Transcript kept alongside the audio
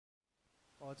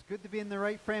It's good to be in the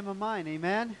right frame of mind,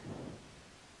 amen?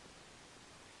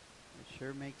 It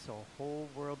sure makes a whole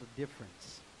world of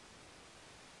difference.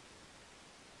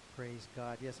 Praise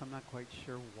God. Yes, I'm not quite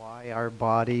sure why our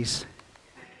bodies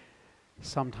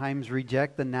sometimes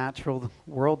reject the natural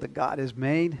world that God has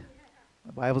made.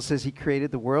 The Bible says He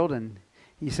created the world and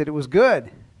He said it was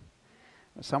good.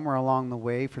 But somewhere along the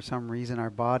way, for some reason, our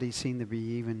bodies seem to be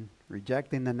even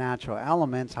rejecting the natural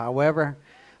elements. However,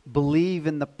 believe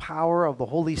in the power of the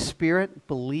Holy Spirit.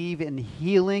 Believe in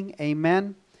healing.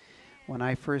 Amen. When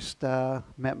I first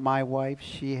met my wife,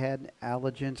 she had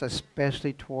allergens,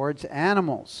 especially towards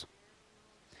animals.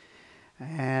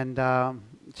 And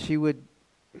she would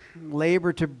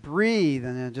labor to breathe,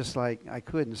 and then just like I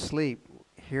couldn't sleep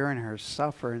hearing her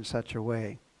suffer in such a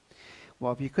way.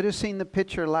 Well, if you could have seen the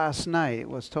picture last night, it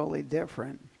was totally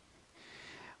different.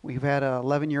 We've had an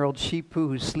 11-year-old Shih Tzu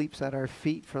who sleeps at our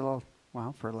feet for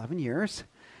 11 years.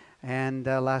 And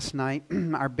last night,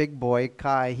 our big boy,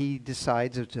 Kai, he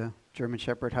decides, it's a German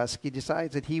Shepherd Husky,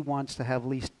 decides that he wants to have at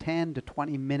least 10 to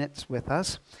 20 minutes with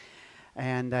us.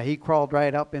 And he crawled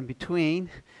right up in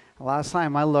between. Last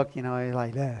time I looked, he's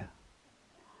like that.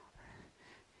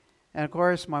 And of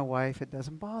course, my wife, it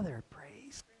doesn't bother her.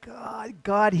 Praise God.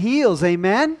 God heals,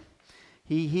 amen?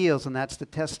 He heals, and that's the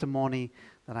testimony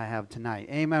that I have tonight.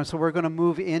 Amen. So we're going to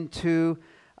move into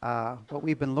what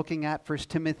we've been looking at, 1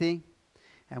 Timothy.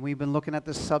 And we've been looking at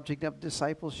the subject of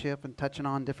discipleship and touching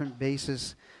on different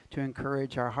bases to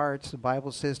encourage our hearts. The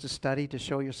Bible says to study to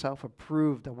show yourself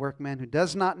approved, a workman who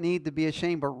does not need to be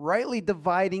ashamed, but rightly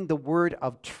dividing the word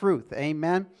of truth.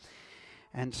 Amen.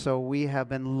 And so we have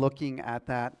been looking at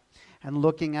that and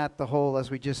looking at the whole, as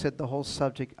we just said, the whole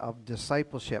subject of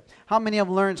discipleship. How many have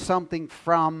learned something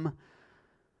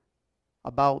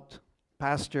about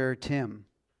Pastor Tim?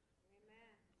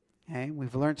 Amen. Okay,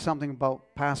 we've learned something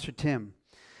about Pastor Tim.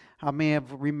 How many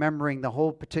of remembering the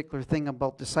whole particular thing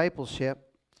about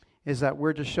discipleship is that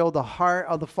we're to show the heart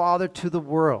of the Father to the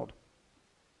world.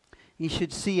 He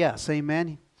should see us,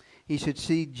 amen? He should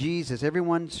see Jesus.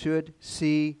 Everyone should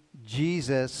see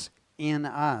Jesus in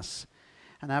us.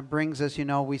 And that brings us,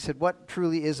 we said, what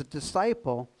truly is a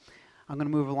disciple? I'm going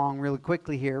to move along really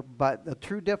quickly here, but the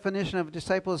true definition of a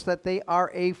disciple is that they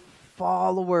are a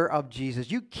follower of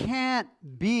Jesus. You can't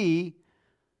be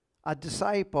a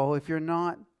disciple if you're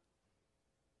not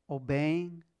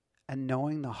obeying and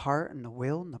knowing the heart and the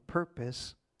will and the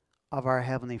purpose of our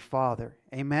Heavenly Father.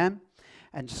 Amen?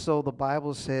 And so the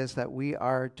Bible says that we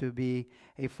are to be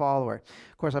a follower.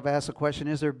 Of course, I've asked the question,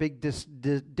 is there a big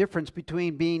difference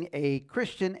between being a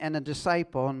Christian and a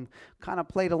disciple? And kind of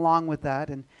played along with that.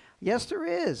 And yes, there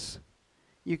is.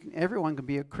 Everyone can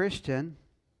be a Christian.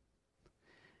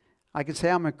 I can say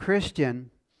I'm a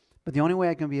Christian, but the only way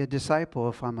I can be a disciple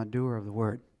if I'm a doer of the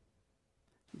word.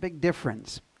 Big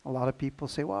difference. A lot of people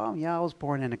say, well, yeah, I was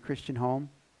born in a Christian home.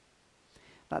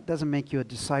 That doesn't make you a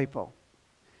disciple.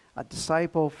 A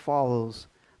disciple follows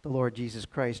the Lord Jesus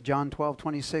Christ. John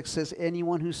 12:26 says,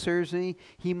 anyone who serves me,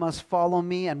 he must follow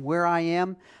me, and where I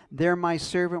am, there my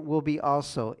servant will be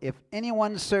also. If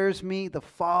anyone serves me, the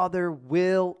Father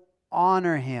will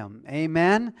honor him.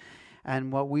 Amen?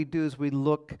 And what we do is we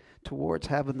look towards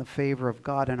having the favor of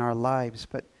God in our lives.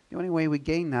 But the only way we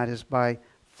gain that is by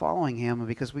following Him,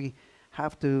 because we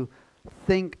have to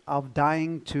think of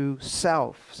dying to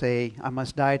self. Say, I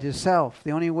must die to self.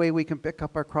 The only way we can pick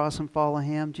up our cross and follow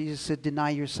Him, Jesus said,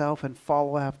 deny yourself and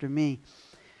follow after me.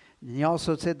 And He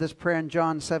also said this prayer in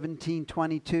John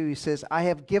 17:22. He says, I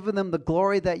have given them the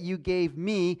glory that you gave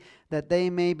me, that they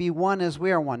may be one as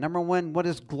we are one. Number one, what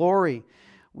is glory?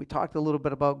 We talked a little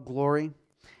bit about glory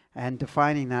and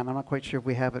defining that. I'm not quite sure if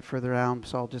we have it further down,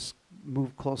 so I'll just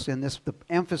move closely on this. The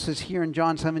emphasis here in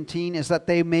John 17 is that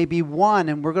they may be one,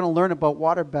 and we're going to learn about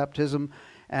water baptism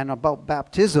and about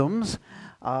baptisms,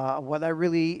 what that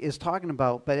really is talking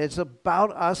about. But it's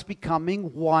about us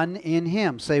becoming one in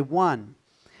Him. Say one.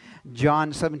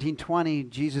 John 17:20,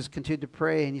 Jesus continued to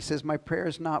pray, and He says, my prayer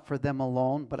is not for them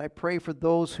alone, but I pray for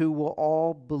those who will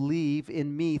all believe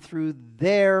in me through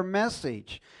their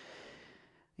message.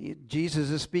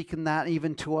 Jesus is speaking that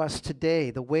even to us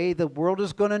today. The way the world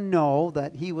is going to know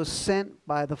that He was sent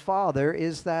by the Father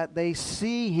is that they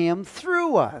see Him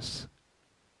through us.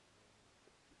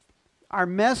 Our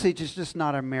message is just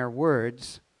not our mere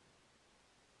words.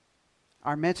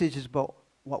 Our message is about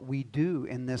what we do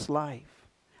in this life,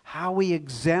 how we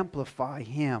exemplify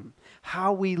Him,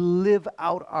 how we live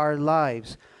out our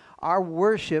lives. Our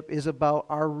worship is about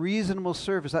our reasonable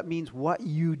service. That means what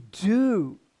you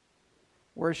do.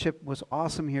 Worship was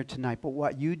awesome here tonight, but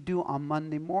what you do on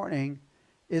Monday morning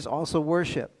is also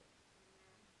worship.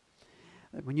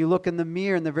 When you look in the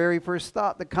mirror and the very first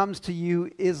thought that comes to you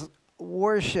is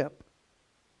worship.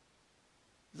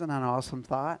 Isn't that an awesome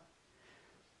thought?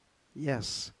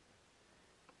 Yes.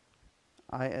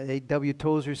 A.W.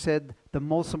 Tozer said, the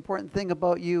most important thing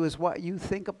about you is what you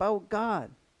think about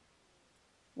God.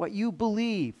 What you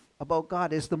believe about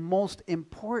God is the most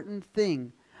important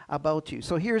thing about you.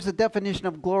 So here's the definition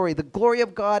of glory. The glory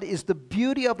of God is the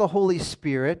beauty of the Holy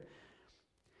Spirit.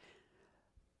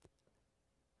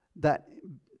 That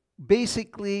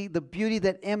basically the beauty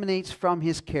that emanates from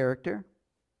His character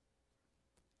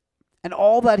and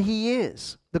all that He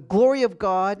is. The glory of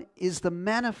God is the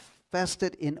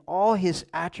manifested in all His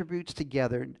attributes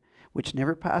together, which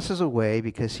never passes away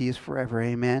because He is forever,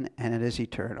 amen, and it is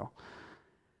eternal.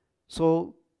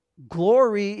 So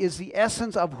glory is the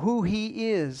essence of who He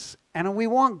is. And when we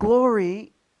want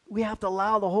glory, we have to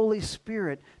allow the Holy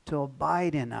Spirit to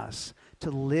abide in us, to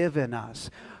live in us.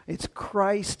 It's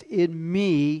Christ in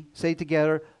me, say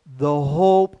together, the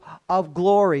hope of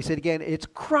glory. Say it again, it's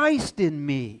Christ in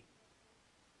me.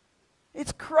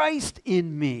 It's Christ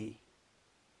in me.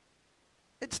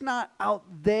 It's not out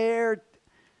there,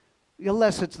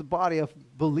 unless it's the body of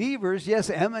believers, yes,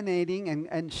 emanating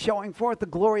and showing forth the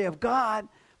glory of God,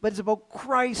 but it's about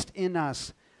Christ in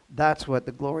us. That's what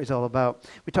the glory is all about.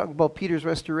 We talked about Peter's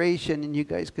restoration, and you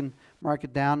guys can mark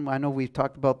it down. I know we've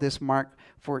talked about this, Mark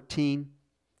 14,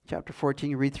 chapter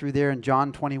 14. You read through there, in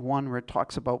John 21, where it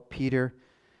talks about Peter.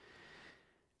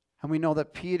 And we know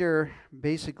that Peter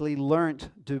basically learned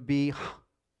to be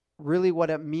really what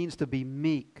it means to be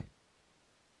meek.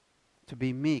 To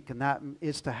be meek, and that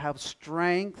is to have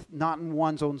strength, not in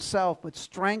one's own self, but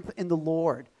strength in the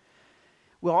Lord.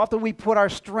 Well, often we put our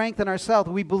strength in ourselves.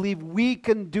 We believe we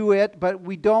can do it, but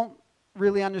we don't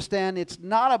really understand it's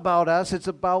not about us. It's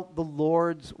about the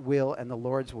Lord's will and the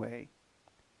Lord's way.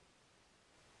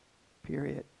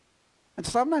 Period. And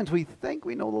sometimes we think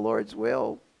we know the Lord's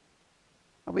will.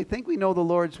 And we think we know the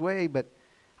Lord's way, but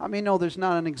I mean, no, there's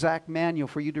not an exact manual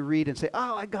for you to read and say,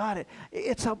 oh, I got it.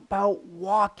 It's about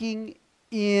walking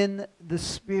in the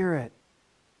Spirit.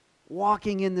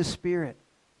 Walking in the Spirit.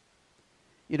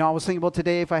 You know, I was thinking about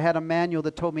today, if I had a manual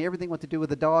that told me everything what to do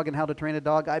with a dog and how to train a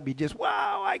dog, I'd be just,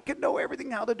 wow, I could know everything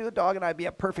how to do a dog, and I'd be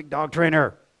a perfect dog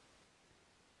trainer.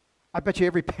 I bet you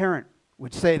every parent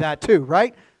would say that too,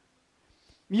 right?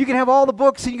 You can have all the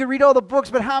books and you can read all the books,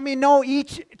 but how many know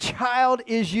each child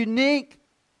is unique?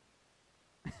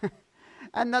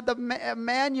 And that the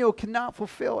manual cannot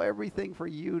fulfill everything for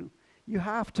you. You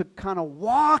have to kind of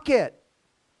walk it.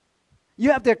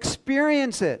 You have to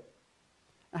experience it.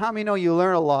 How many know you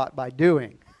learn a lot by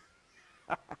doing?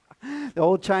 The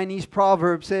old Chinese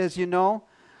proverb says, you know,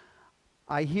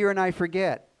 I hear and I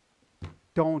forget.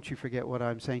 Don't you forget what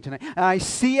I'm saying tonight. And I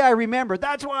see, I remember.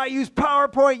 That's why I use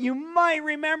PowerPoint. You might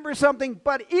remember something,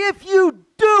 but if you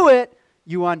do it,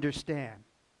 you understand.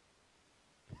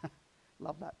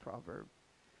 Love that proverb.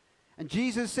 And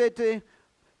Jesus said to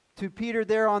Peter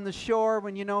there on the shore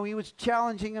when, you know, he was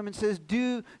challenging him and says,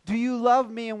 do you love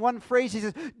me? In one phrase he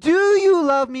says, do you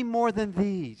love me more than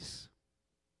these?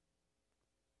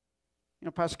 You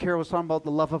know, Pastor Carol was talking about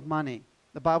the love of money.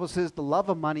 The Bible says the love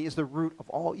of money is the root of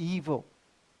all evil.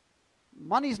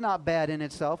 Money's not bad in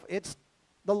itself. It's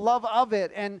the love of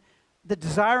it and the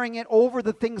desiring it over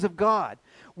the things of God.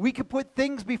 We could put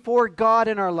things before God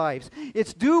in our lives.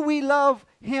 It's, do we love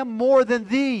Him more than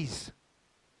these?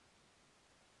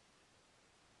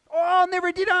 Oh, I'll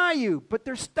never deny you. But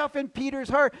there's stuff in Peter's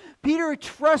heart. Peter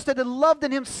trusted and loved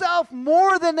in himself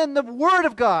more than in the Word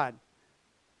of God.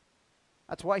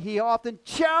 That's why he often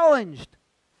challenged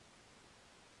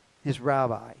his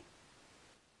rabbi.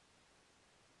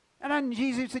 And then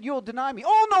Jesus said, you'll deny me.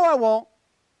 Oh, no, I won't.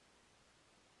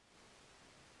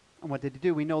 And what did he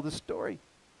do? We know the story.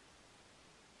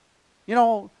 You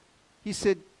know, he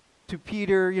said to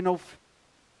Peter, you know,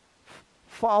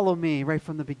 follow me right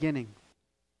from the beginning.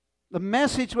 The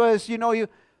message was, you know, you're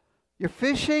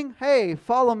fishing. Hey,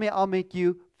 follow me. I'll make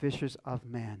you fishers of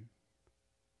men.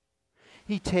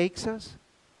 He takes us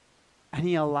and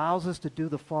He allows us to do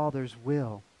the Father's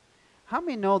will. How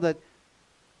many know that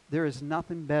there is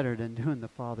nothing better than doing the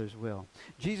Father's will?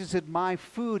 Jesus said, my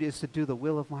food is to do the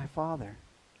will of my Father.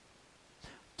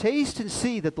 Taste and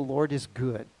see that the Lord is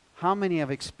good. How many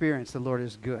have experienced the Lord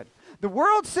is good? The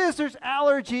world says there's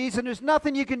allergies and there's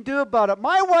nothing you can do about it.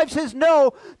 My wife says,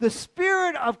 no, the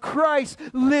Spirit of Christ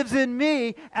lives in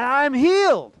me and I'm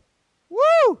healed.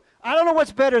 Woo! I don't know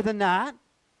what's better than that.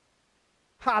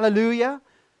 Hallelujah.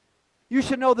 You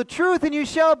should know the truth and you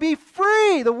shall be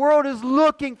free. The world is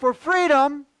looking for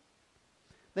freedom.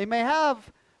 They may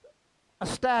have a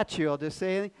statue, I'll just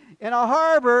say, in a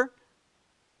harbor,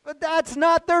 But that's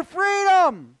not their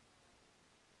freedom.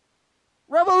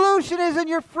 Revolution isn't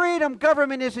your freedom.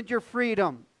 Government isn't your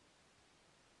freedom.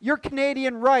 Your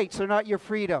Canadian rights are not your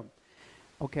freedom.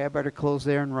 Okay, I better close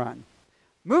there and run.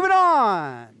 Moving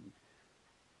on.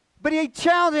 But he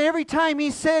challenged, and every time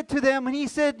he said to them, when he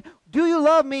said, do you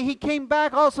love me? He came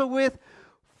back also with,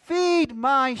 feed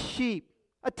my sheep.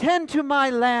 Attend to my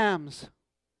lambs.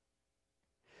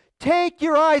 Take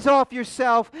your eyes off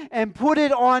yourself and put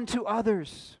it on to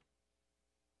others.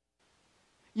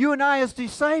 You and I as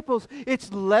disciples,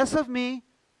 it's less of me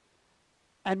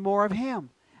and more of him.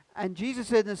 And Jesus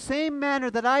said, in the same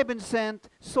manner that I've been sent,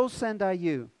 so send I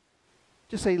you.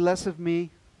 Just say, less of me,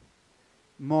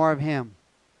 more of him.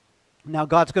 Now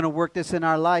God's going to work this in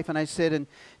our life. And I said in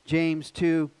James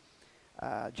 2,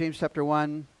 James chapter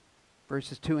 1,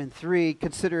 verses 2 and 3,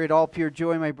 consider it all pure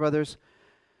joy, my brothers,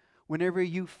 whenever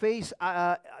you face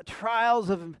trials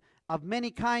of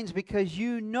many kinds, because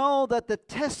you know that the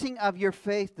testing of your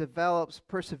faith develops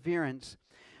perseverance.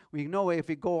 We know if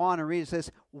you go on and read, it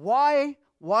says, why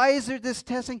is there this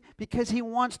testing? Because he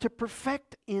wants to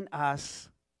perfect in us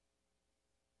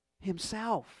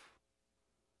himself.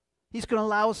 He's going to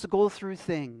allow us to go through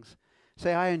things.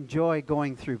 Say, I enjoy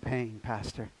going through pain,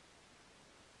 Pastor.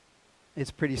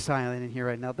 It's pretty silent in here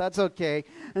right now. That's okay.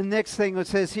 The next thing it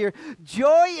says here,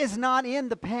 joy is not in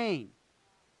the pain,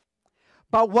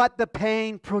 but what the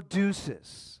pain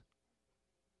produces.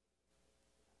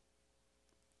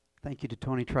 Thank you to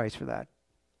Tony Trice for that.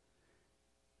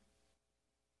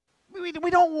 We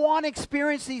don't want to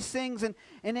experience these things, and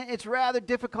it's rather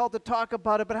difficult to talk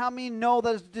about it, but how many know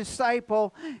that as a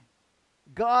disciple,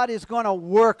 God is going to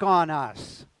work on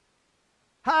us?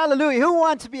 Hallelujah. Who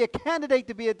wants to be a candidate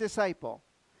to be a disciple?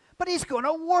 But he's going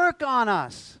to work on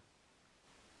us.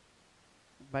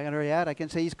 Better yet, I can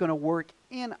say he's going to work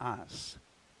in us.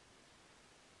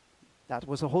 That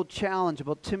was the whole challenge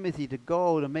about Timothy, to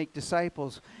go to make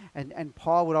disciples. And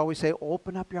Paul would always say,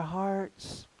 open up your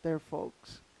hearts there,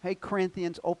 folks. Hey,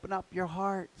 Corinthians, open up your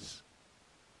hearts.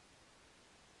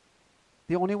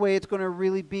 The only way it's going to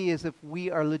really be is if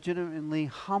we are legitimately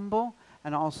humble,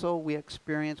 and also we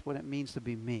experience what it means to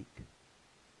be meek.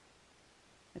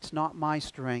 It's not my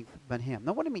strength, but him.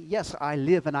 Now what do you mean? Yes, I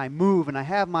live and I move and I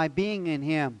have my being in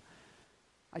him.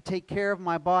 I take care of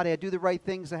my body. I do the right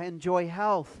things. I enjoy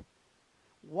health.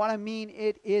 What I mean,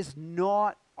 it is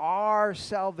not our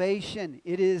salvation.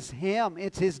 It is him.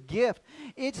 It's his gift.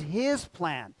 It's his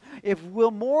plan. If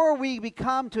more we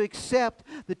become to accept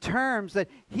the terms that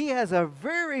he has a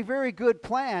very, very good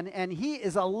plan, and he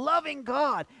is a loving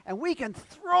God, and we can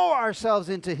throw ourselves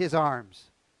into his arms.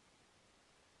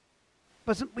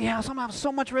 But we have somehow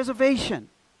so much reservation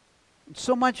and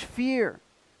so much fear.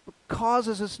 It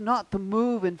causes us not to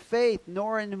move in faith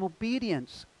nor in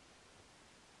obedience.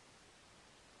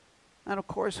 And of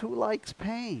course, who likes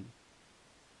pain?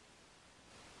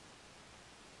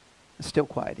 It's still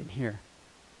quiet in here.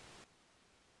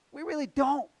 We really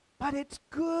don't, but it's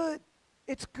good.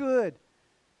 It's good.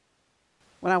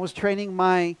 When I was training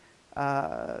my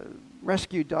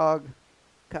rescue dog,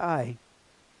 Kai,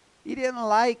 he didn't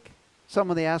like some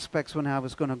of the aspects when I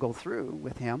was going to go through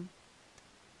with him.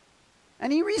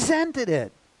 And he resented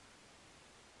it.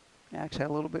 He actually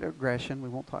had a little bit of aggression. We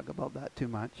won't talk about that too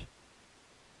much.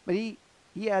 But he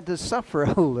had to suffer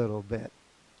a little bit.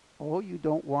 Oh, you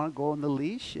don't want to go on the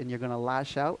leash and you're going to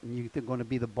lash out and you're going to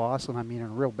be the boss, and I mean in a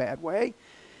real bad way.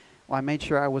 Well, I made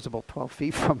sure I was about 12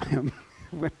 feet from him.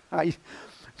 I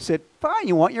said, fine,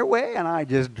 you want your way? And I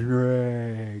just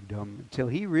dragged him until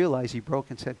he realized he broke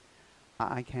and said,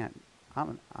 I can't.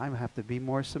 I have to be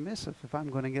more submissive if I'm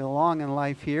going to get along in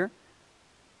life here.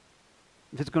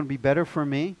 If it's going to be better for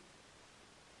me,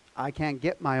 I can't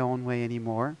get my own way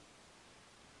anymore.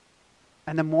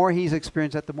 And the more he's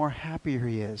experienced that, the more happier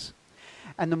he is.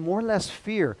 And the more less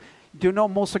fear. Do you know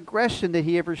most aggression that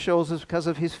he ever shows is because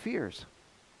of his fears?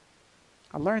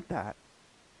 I learned that.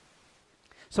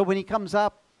 So when he comes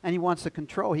up and he wants to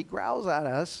control, he growls at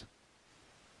us.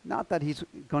 Not that he's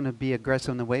going to be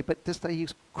aggressive in the way, but just that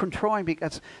he's controlling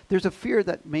because there's a fear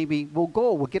that maybe we'll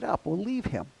get up, we'll leave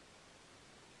him.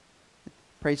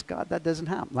 Praise God, that doesn't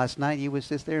happen. Last night he was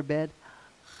just there in bed,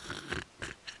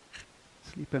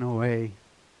 sleeping away,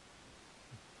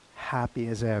 happy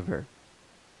as ever.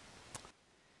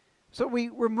 So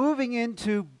we're moving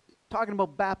into talking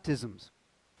about baptisms,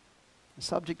 the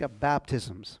subject of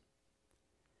baptisms.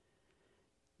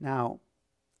 Now,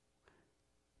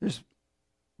 there's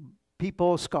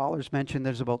people, scholars mention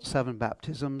there's about 7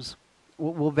 baptisms.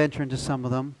 We'll venture into some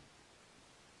of them.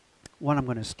 One I'm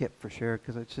going to skip for sure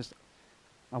because it's just,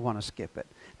 I want to skip it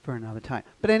for another time.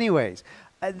 But anyways,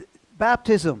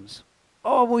 baptisms.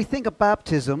 Oh, when we think of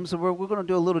baptism, so we're going to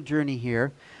do a little journey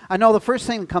here. I know the first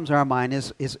thing that comes to our mind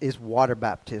is water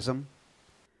baptism.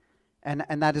 And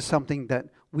that is something that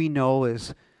we know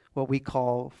is what we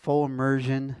call full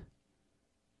immersion.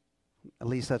 At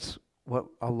least that's what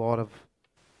a lot of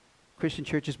Christian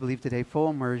churches believe today, full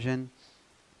immersion.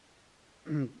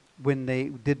 When they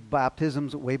did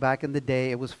baptisms way back in the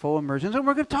day, it was full immersion. And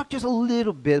we're going to talk just a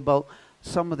little bit about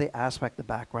some of the aspect, the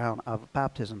background of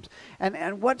baptisms.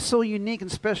 And what's so unique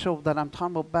and special that I'm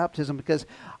talking about baptism, because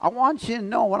I want you to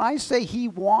know, when I say he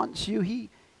wants you, he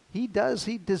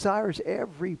desires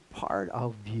every part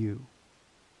of you.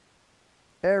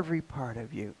 Every part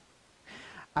of you.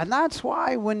 And that's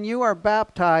why when you are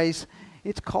baptized,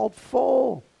 it's called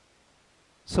full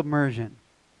submersion.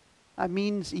 That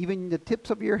means even the tips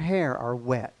of your hair are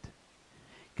wet.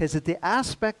 Because it's the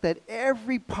aspect that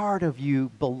every part of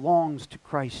you belongs to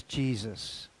Christ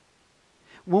Jesus.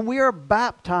 When we are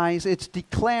baptized, it's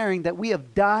declaring that we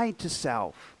have died to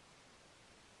self.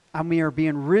 And we are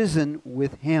being risen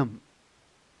with Him.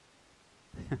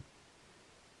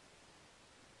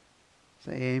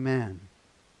 Say amen.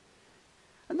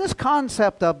 And this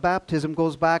concept of baptism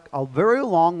goes back a very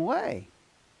long way.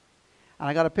 And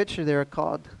I got a picture there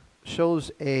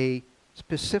shows a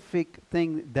specific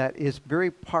thing that is very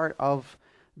part of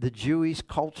the Jewish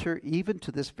culture, even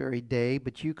to this very day.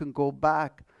 But you can go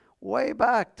back, way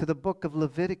back to the book of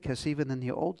Leviticus, even in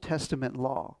the Old Testament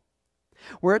law,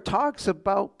 where it talks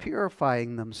about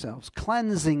purifying themselves,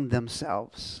 cleansing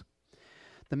themselves.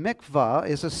 The mikvah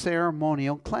is a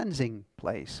ceremonial cleansing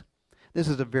place. This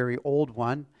is a very old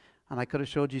one, and I could have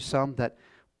showed you some that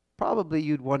probably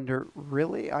you'd wonder,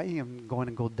 really? I am going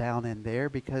to go down in there,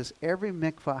 because every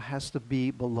mikvah has to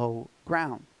be below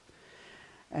ground.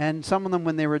 And some of them,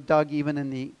 when they were dug, even in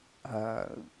the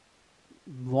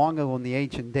long ago in the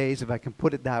ancient days, if I can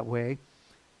put it that way,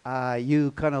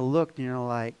 you kind of looked and you're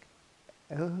like,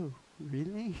 oh,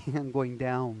 really? I'm going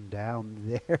down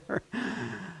there.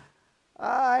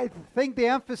 I think the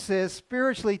emphasis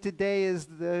spiritually today is,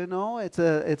 it's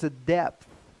a depth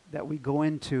that we go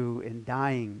into in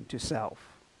dying to self.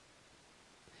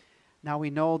 Now we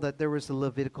know that there was the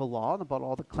Levitical law about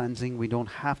all the cleansing. We don't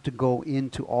have to go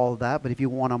into all that, but if you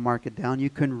want to mark it down, you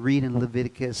can read in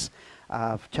Leviticus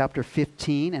chapter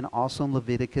 15 and also in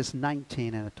Leviticus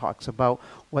 19, and it talks about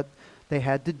what they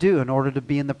had to do in order to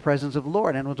be in the presence of the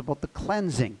Lord, and it was about the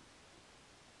cleansing.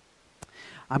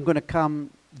 I'm going to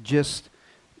come just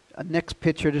a next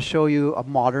picture to show you a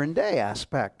modern day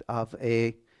aspect of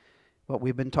what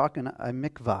we've been talking, a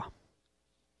mikvah.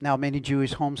 Now, many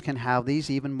Jewish homes can have these.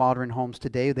 Even modern homes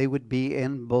today, they would be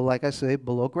in, like I say,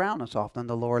 below ground. It's often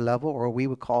the lower level, or we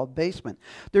would call it basement.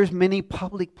 There's many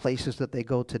public places that they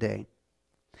go today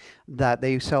that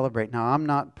they celebrate. Now, I'm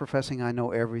not professing I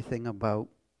know everything about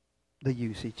the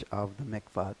usage of the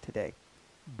mikvah today,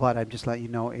 but I'm just letting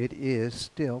you know it is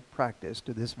still practiced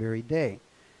to this very day.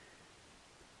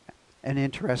 And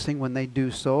interesting, when they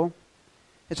do so,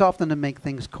 it's often to make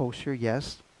things kosher,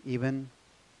 yes. Even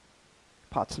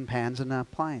pots and pans and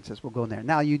appliances will go in there.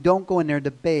 Now, you don't go in there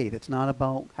to bathe. It's not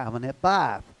about having a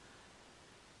bath.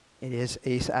 It is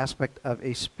an aspect of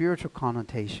a spiritual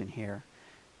connotation here.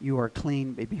 You are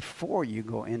clean before you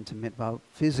go into mikvah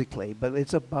physically, but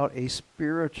it's about a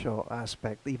spiritual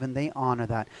aspect. Even they honor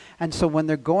that. And so when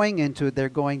they're going into it, they're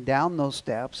going down those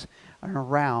steps and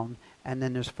around, and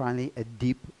then there's finally a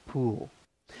deep pool.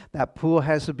 That pool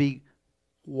has to be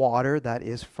water that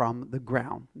is from the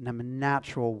ground,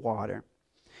 natural water.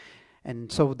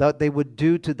 And so what they would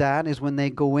do to that is when they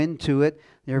go into it,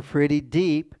 they're pretty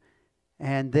deep,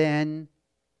 and then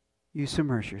you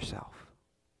submerge yourself.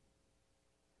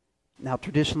 Now,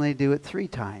 traditionally, they do it 3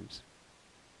 times.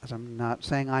 As I'm not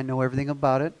saying I know everything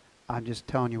about it, I'm just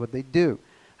telling you what they do.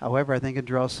 However, I think it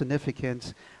draws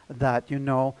significance that,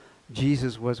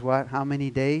 Jesus was what? How many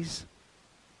days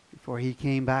before he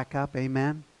came back up?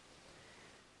 Amen?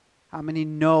 How many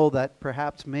know that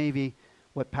perhaps maybe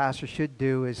what pastors should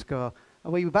do is go,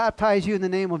 we baptize you in the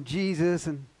name of Jesus,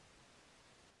 and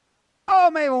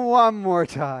maybe one more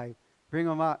time. Bring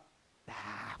them up.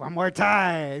 One more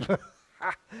time.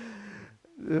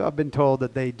 I've been told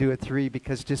that they do it 3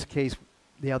 because just in case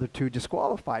the other 2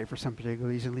 disqualify for some particular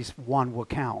reason, at least 1 will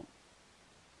count.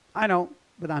 I know,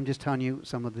 but I'm just telling you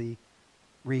some of the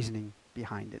reasoning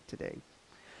behind it today.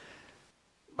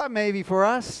 But maybe for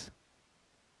us,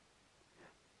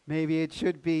 maybe it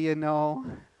should be,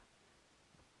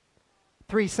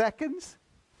 3 seconds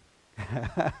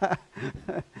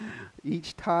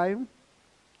each time.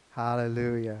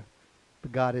 Hallelujah.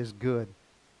 But God is good.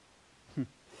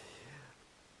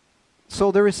 So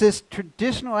there is this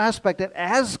traditional aspect that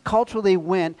as culturally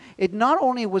went, it not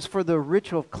only was for the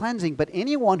ritual of cleansing, but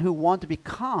anyone who wanted to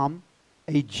become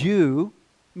a Jew,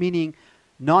 meaning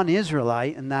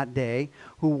non-Israelite in that day,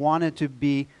 who wanted to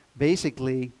be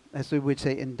basically, as we would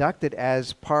say, inducted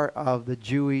as part of the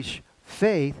Jewish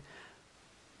faith,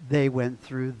 they went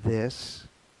through this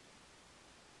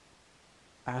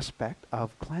aspect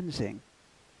of cleansing.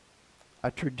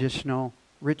 A traditional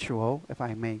ritual, if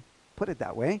I may put it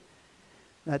that way,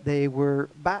 that they were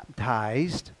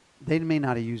baptized. They may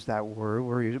not have used that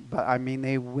word, but I mean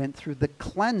they went through the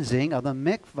cleansing of the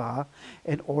mikvah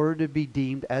in order to be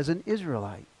deemed as an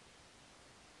Israelite.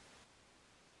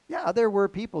 Yeah, there were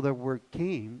people that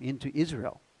came into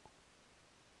Israel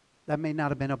that may not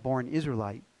have been a born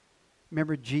Israelite.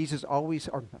 Remember, Jesus always,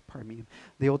 or pardon me,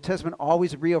 the Old Testament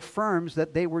always reaffirms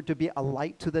that they were to be a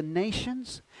light to the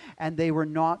nations, and they were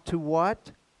not to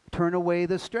what? Turn away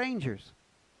the strangers.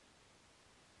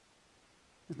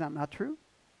 Is that not true?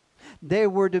 They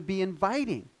were to be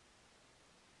inviting.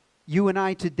 You and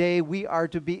I today, we are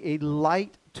to be a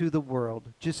light to the world,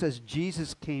 just as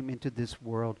Jesus came into this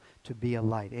world to be a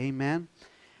light. Amen?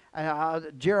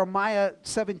 Jeremiah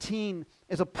 17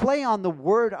 is a play on the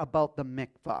word about the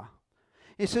mikvah.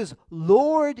 It says,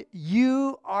 Lord,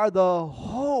 you are the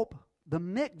hope, the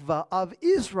mikvah of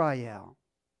Israel.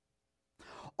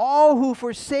 All who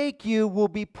forsake you will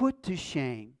be put to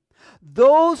shame.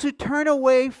 Those who turn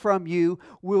away from you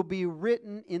will be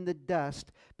written in the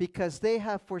dust, because they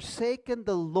have forsaken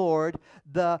the Lord,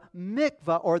 the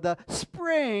mikvah, or the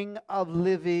spring of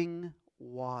living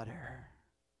water.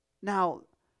 Now,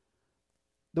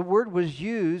 the word was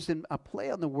used in a play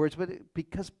on the words, but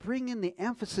because bringing the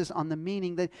emphasis on the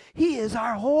meaning that He is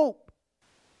our hope.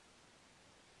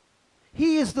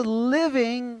 He is the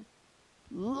living,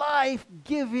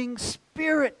 life-giving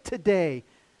Spirit today.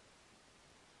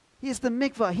 He is the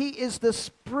mikvah. He is the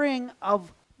spring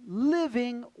of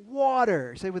living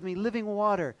water. Say with me, living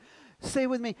water. Say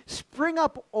with me, spring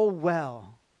up, O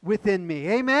well, within me.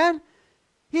 Amen?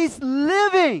 He's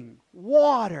living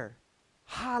water.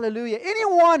 Hallelujah.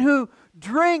 Anyone who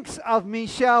drinks of me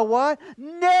shall what?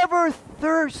 Never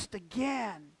thirst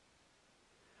again.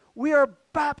 We are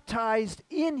baptized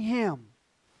in Him.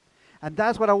 And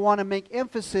that's what I want to make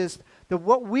emphasis, that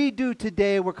what we do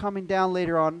today, we're coming down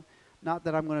later on. Not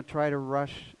that I'm going to try to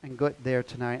rush and get there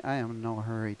tonight. I am in no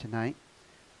hurry tonight.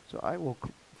 So I will,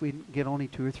 if we get only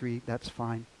 2 or 3, that's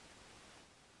fine.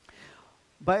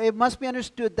 But it must be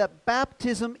understood that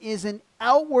baptism is an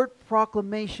outward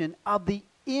proclamation of the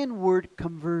inward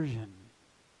conversion.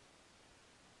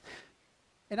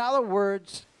 In other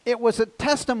words, it was a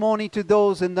testimony to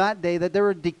those in that day that they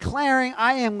were declaring,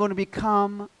 I am going to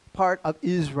become part of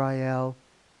Israel.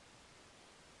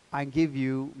 I give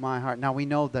you my heart. Now we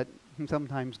know that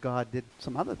sometimes God did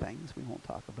some other things. We won't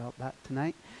talk about that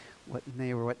tonight. What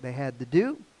they had to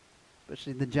do,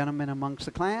 especially the gentlemen amongst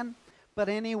the clan. But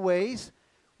anyways,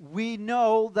 we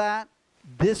know that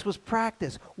this was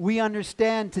practice. We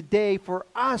understand today for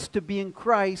us to be in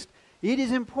Christ, it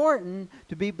is important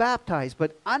to be baptized.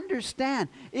 But understand,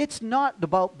 it's not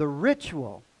about the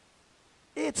ritual.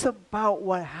 It's about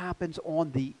what happens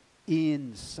on the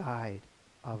inside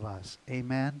of us.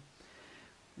 Amen?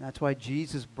 That's why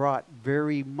Jesus brought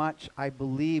very much, I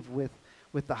believe, with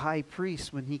the high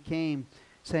priest when he came,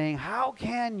 saying, how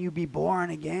can you be born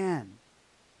again?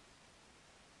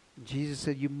 Jesus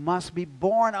said, you must be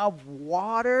born of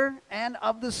water and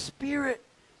of the Spirit.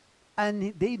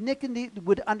 And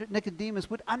Nicodemus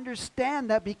would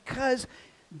understand that, because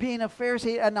being a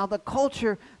Pharisee and now the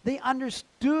culture, they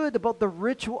understood about the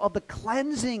ritual of the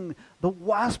cleansing, the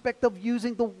aspect of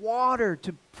using the water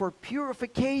for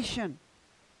purification.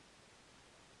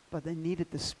 But they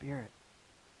needed the Spirit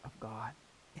of God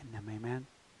in them, amen?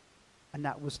 And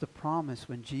that was the promise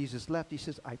when Jesus left. He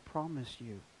says, I promise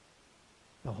you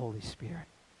the Holy Spirit.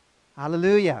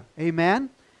 Hallelujah. Amen?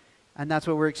 And that's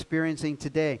what we're experiencing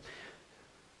today.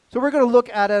 So we're going to look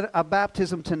at a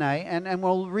baptism tonight, and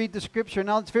we'll read the scripture.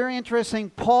 Now, it's very interesting.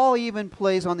 Paul even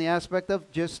plays on the aspect of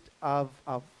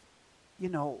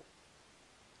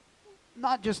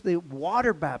not just the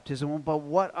water baptism, but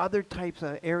what other types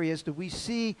of areas do we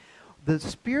see the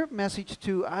Spirit message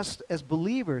to us as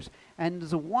believers. And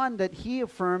the one that he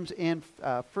affirms in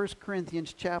 1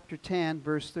 Corinthians chapter 10,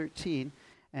 verse 13.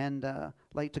 And I'd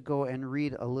like to go and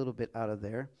read a little bit out of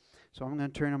there. So I'm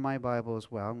going to turn to my Bible as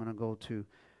well. I'm going to go to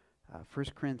 1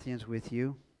 Corinthians with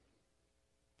you,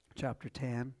 chapter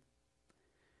 10.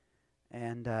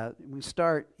 And we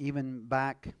start even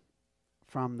back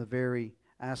from the very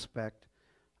aspect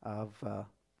of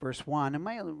verse 1. It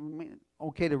might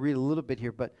okay to read a little bit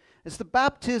here, but it's the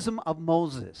baptism of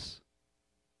Moses.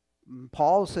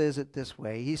 Paul says it this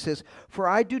way. He says, "For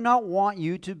I do not want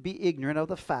you to be ignorant of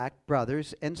the fact,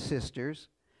 brothers and sisters,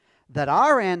 that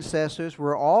our ancestors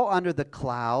were all under the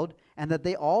cloud and that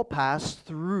they all passed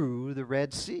through the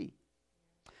Red Sea.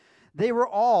 They were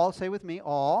all," say with me,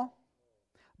 all,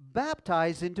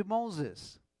 "baptized into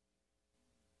Moses."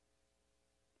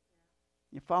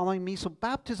 You following me? So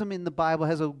baptism in the Bible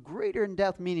has a greater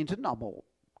in-depth meaning to not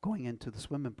going into the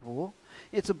swimming pool.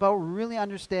 It's about really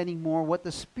understanding more what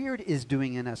the Spirit is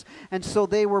doing in us. And so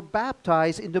they were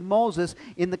baptized into Moses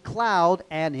in the cloud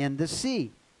and in the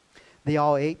sea. They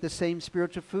all ate the same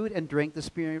spiritual food and drank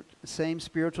the same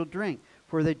spiritual drink.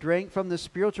 For they drank from the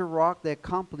spiritual rock that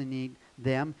accompanied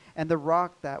them, and the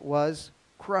rock that was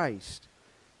Christ.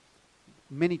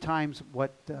 Many times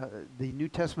what the New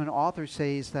Testament authors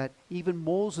say is that even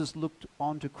Moses looked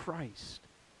onto Christ.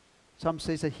 Some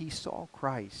say that he saw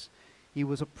Christ. He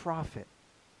was a prophet.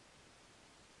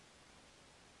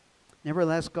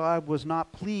 Nevertheless, God was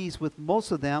not pleased with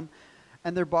most of them,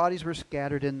 and their bodies were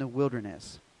scattered in the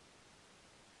wilderness.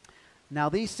 Now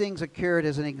these things occurred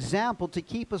as an example to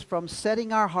keep us from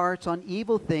setting our hearts on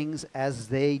evil things as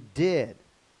they did.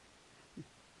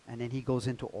 And then he goes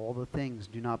into all the things.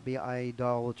 Do not be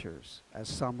idolaters, as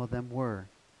some of them were.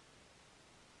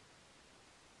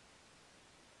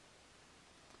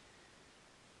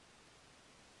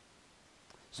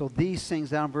 So these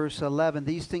things, down in verse 11,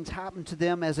 these things happened to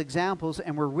them as examples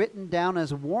and were written down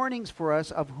as warnings for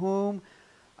us, of whom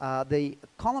the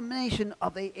culmination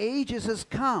of the ages has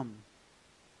come.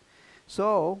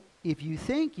 So, if you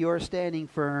think you're standing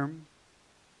firm,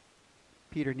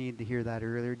 Peter needed to hear that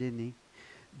earlier, didn't he?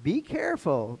 Be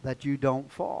careful that you don't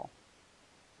fall.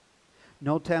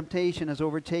 No temptation has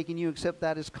overtaken you except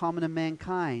that is common to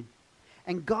mankind.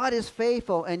 And God is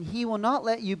faithful, and he will not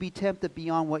let you be tempted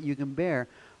beyond what you can bear.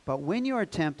 But when you are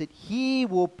tempted, he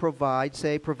will provide,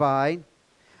 say provide,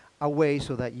 a way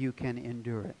so that you can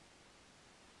endure it.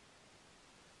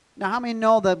 Now, how many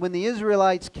know that when the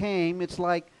Israelites came, it's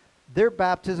like their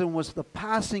baptism was the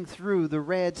passing through the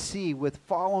Red Sea with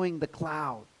following the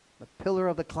cloud, the pillar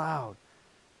of the cloud.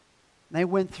 They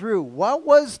went through. What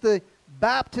was the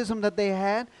baptism that they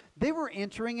had? They were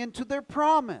entering into their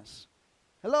promise.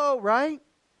 Hello, right?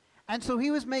 And so he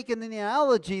was making the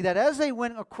analogy that as they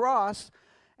went across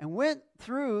and went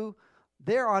through,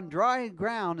 there on dry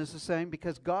ground is the same,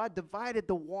 because God divided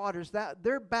the waters. That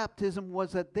their baptism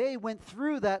was that they went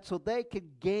through that so they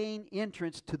could gain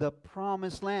entrance to the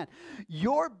promised land.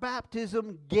 Your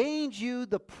baptism gains you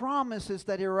the promises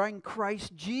that are in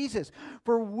Christ Jesus.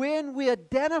 For when we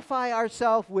identify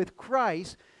ourselves with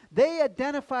Christ, they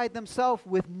identified themselves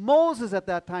with Moses at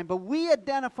that time, but we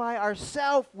identify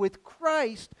ourselves with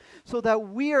Christ so that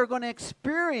we are going to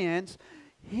experience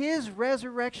his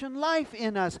resurrection life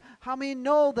in us. How many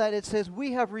know that it says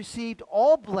we have received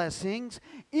all blessings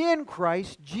in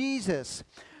Christ Jesus?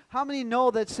 How many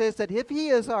know that says that if he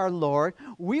is our Lord,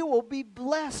 we will be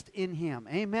blessed in him?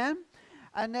 Amen?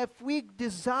 And if we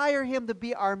desire him to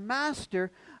be our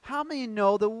master, how many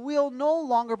know that we'll no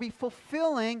longer be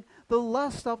fulfilling the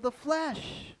lust of the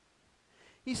flesh?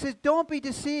 He says, don't be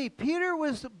deceived. Peter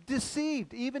was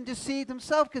deceived, even deceived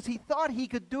himself, because he thought he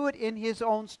could do it in his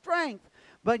own strength.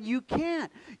 But you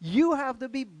can't. You have to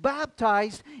be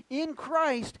baptized in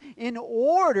Christ in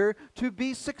order to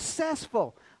be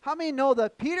successful. How many know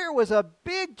that Peter was a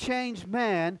big changed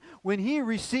man when he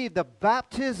received the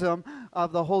baptism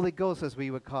of the Holy Ghost, as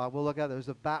we would call it? We'll look at it. There's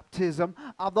the baptism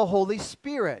of the Holy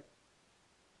Spirit.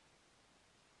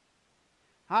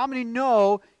 How many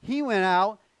know he went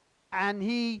out and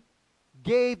he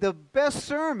gave the best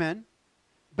sermon,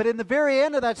 but in the very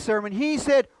end of that sermon, he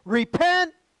said,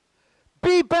 repent,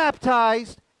 be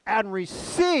baptized, and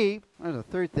receive, there's a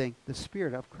third thing, the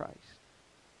Spirit of Christ.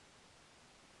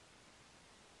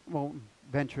 I won't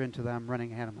venture into that. I'm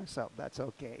running ahead of myself. That's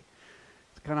okay.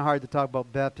 It's kind of hard to talk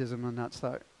about baptism and not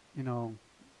start,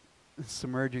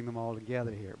 submerging them all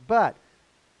together here. But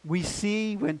we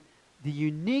see when the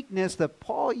uniqueness that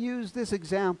Paul used this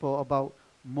example about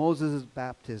Moses'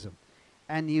 baptism.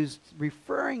 And he was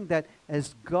referring that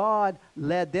as God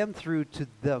led them through to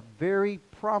the very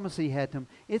promise he had to them,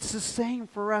 it's the same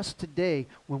for us today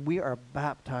when we are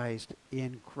baptized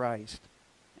in Christ.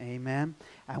 Amen?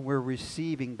 And we're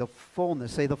receiving the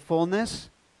fullness. Say the fullness.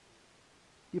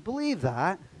 You believe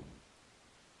that?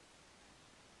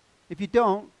 If you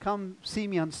don't, come see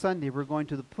me on Sunday. We're going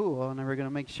to the pool, and we're going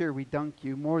to make sure we dunk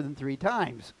you more than 3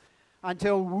 times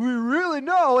until we really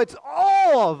know it's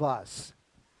all of us.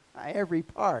 Every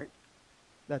part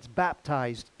that's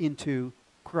baptized into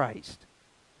Christ.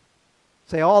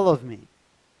 Say, all of me.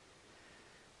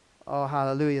 Oh,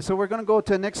 hallelujah. So we're going to go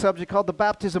to the next subject called the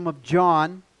baptism of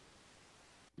John.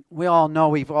 We all know,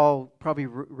 we've all probably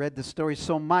read the story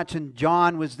so much, and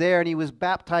John was there and he was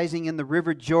baptizing in the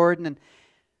river Jordan. And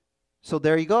so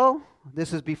there you go.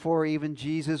 This is before even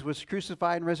Jesus was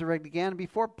crucified and resurrected again.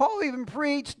 Before Paul even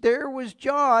preached, there was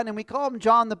John, and we call him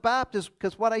John the Baptist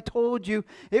because what I told you,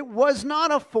 it was not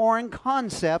a foreign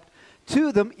concept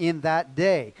to them in that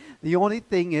day. The only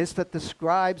thing is that the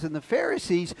scribes and the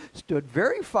Pharisees stood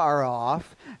very far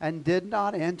off and did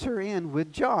not enter in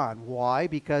with John. Why?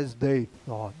 Because they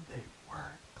thought they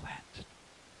were cleansed.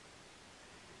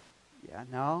 Yeah,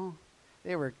 no,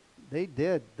 they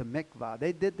did the mikvah.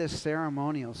 They did the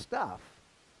ceremonial stuff.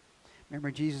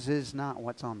 Remember, Jesus is not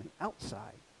what's on the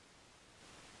outside.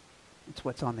 It's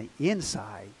what's on the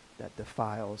inside that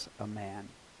defiles a man.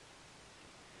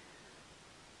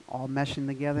 All meshing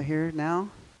together here now.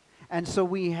 And so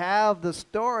we have the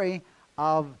story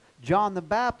of John the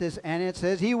Baptist, and it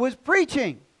says he was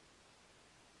preaching.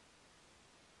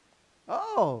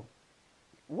 Oh,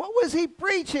 what was he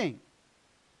preaching?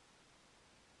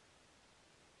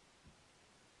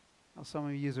 Well, some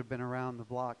of you have been around the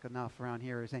block enough around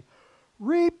here saying,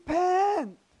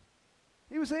 repent.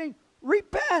 He was saying,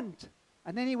 repent.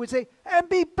 And then he would say, and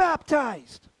be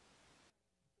baptized.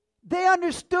 They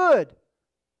understood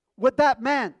what that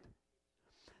meant.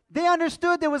 They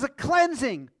understood there was a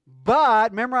cleansing. But,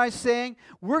 remember I was saying,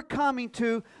 we're coming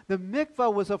to, the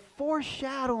mikvah was a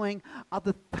foreshadowing of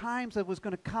the times that was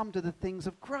going to come to the things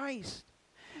of Christ.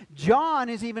 John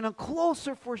is even a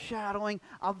closer foreshadowing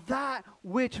of that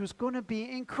which was going to be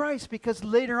in Christ. Because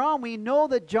later on we know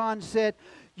that John said,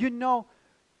 you know,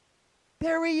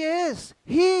 there he is.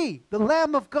 He, the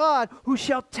Lamb of God, who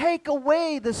shall take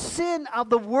away the sin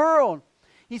of the world.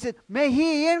 He said, may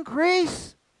he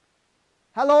increase.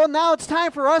 Hello, now it's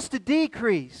time for us to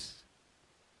decrease.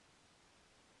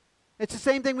 It's the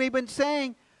same thing we've been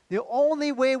saying. The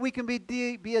only way we can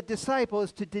be a disciple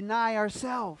is to deny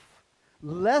ourselves.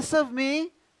 Less of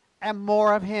me and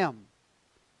more of him.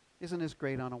 Isn't this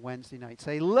great on a Wednesday night?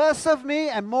 Say, less of me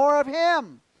and more of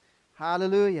him.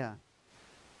 Hallelujah.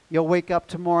 You'll wake up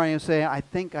tomorrow and you'll say, I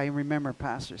think I remember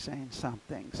Pastor saying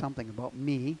something about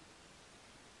me.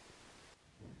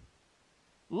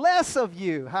 Less of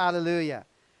you. Hallelujah.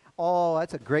 Oh,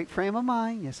 that's a great frame of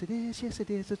mind. Yes, it is. Yes, it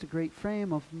is. It's a great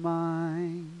frame of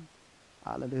mind.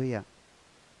 Hallelujah.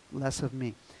 Less of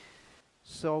me.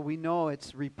 So we know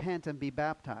it's repent and be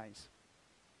baptized.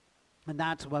 And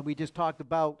that's what we just talked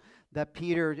about, that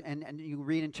Peter, and you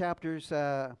read in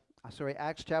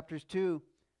Acts chapters 2,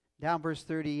 down verse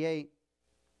 38.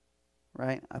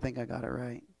 Right? I think I got it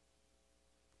right.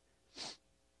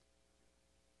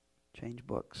 Change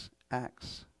books.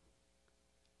 Acts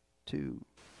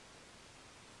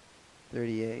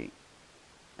 2:38.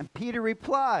 And Peter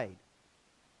replied,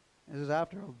 this is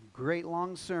after a great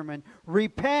long sermon,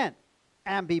 repent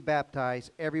and be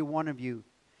baptized, every one of you,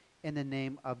 in the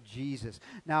name of Jesus.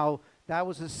 Now, that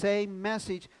was the same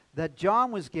message that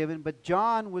John was given, but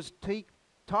John was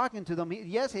talking to them.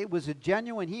 Yes, it was a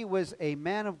genuine, he was a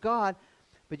man of God,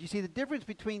 but you see the difference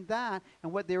between that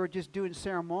and what they were just doing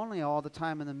ceremonially all the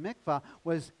time in the mikvah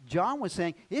was John was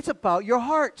saying, it's about your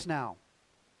hearts now.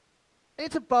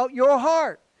 It's about your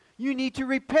heart. You need to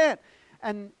repent.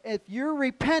 And if you're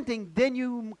repenting, then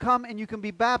you come and you can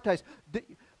be baptized.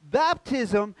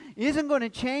 Baptism isn't going to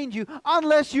change you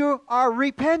unless you are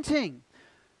repenting.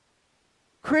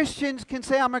 Christians can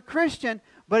say, I'm a Christian,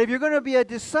 but if you're going to be a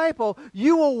disciple,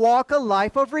 you will walk a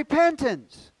life of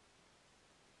repentance.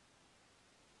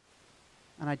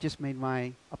 And I just made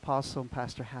my apostle and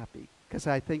pastor happy, because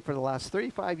I think for the last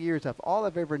 35 years of all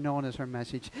I've ever known as her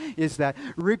message is that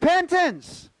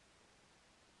repentance.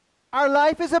 Our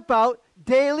life is about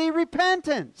daily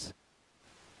repentance.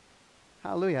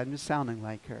 Hallelujah. I'm just sounding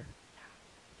like her.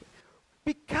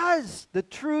 Because the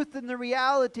truth and the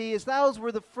reality is those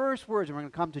were the first words, and we're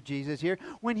going to come to Jesus here,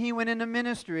 when he went into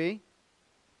ministry,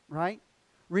 right?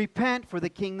 Repent, for the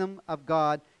kingdom of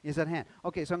God is at hand.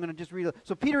 Okay, so I'm going to just read it.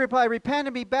 So Peter replied, repent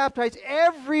and be baptized,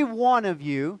 every one of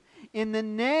you, in the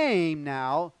name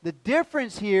now. The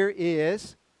difference here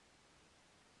is,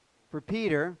 for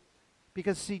Peter,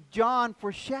 because see, John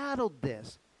foreshadowed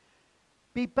this.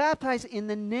 Be baptized in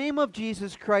the name of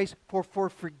Jesus Christ for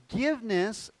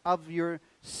forgiveness of your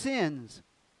sins.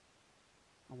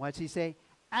 And what's he say?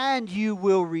 And you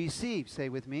will receive, say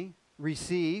with me,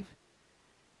 receive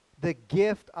the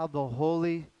gift of the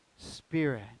Holy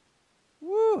Spirit.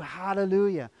 Woo,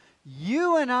 hallelujah.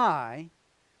 You and I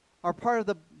are part of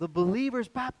the believer's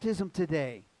baptism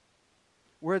today.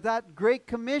 Where that great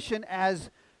commission,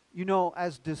 as You know,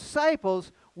 as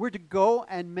disciples, we're to go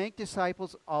and make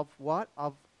disciples of what?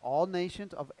 Of all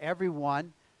nations, of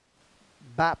everyone,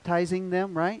 baptizing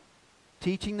them, right?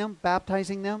 Teaching them,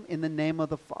 baptizing them in the name of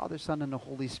the Father, Son, and the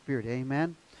Holy Spirit.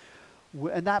 Amen.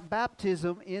 And that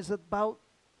baptism is about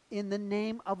in the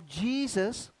name of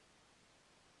Jesus,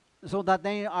 so that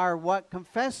they are what?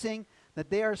 Confessing that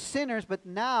they are sinners, but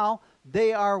now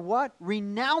they are what?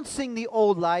 Renouncing the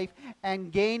old life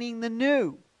and gaining the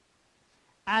new.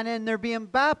 And then they're being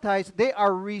baptized. They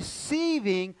are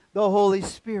receiving the Holy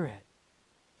Spirit.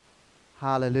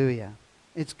 Hallelujah.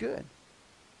 It's good.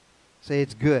 Say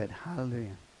it's good.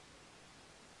 Hallelujah.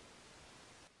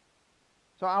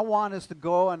 So I want us to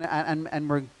go, and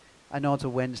we're, I know it's a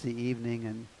Wednesday evening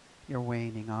and you're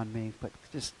waning on me, but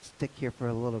just stick here for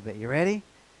a little bit. You ready?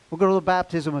 We'll go to the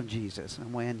baptism of Jesus,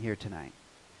 and we'll end here tonight.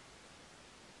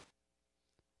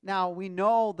 Now, we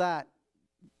know that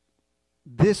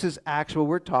this is actual,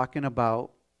 we're talking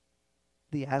about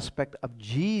the aspect of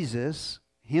Jesus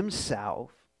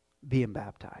himself being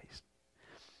baptized.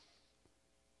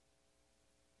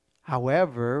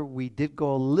 However, we did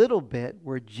go a little bit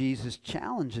where Jesus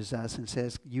challenges us and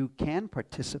says, you can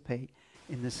participate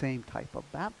in the same type of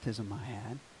baptism I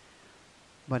had.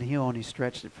 But he only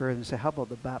stretched it further and said, how about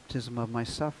the baptism of my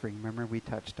suffering? Remember, we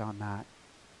touched on that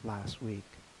last week.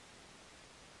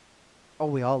 Oh,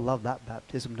 we all love that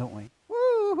baptism, don't we?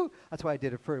 Woo! That's why I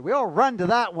did it first. We all run to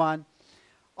that one.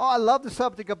 Oh, I love the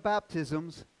subject of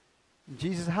baptisms. And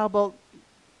Jesus, how about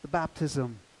the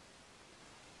baptism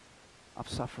of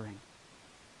suffering?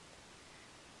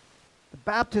 The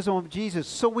baptism of Jesus.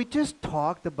 So we just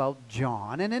talked about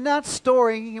John. And in that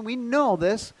story, we know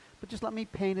this, but just let me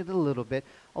paint it a little bit.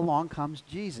 Along comes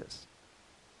Jesus.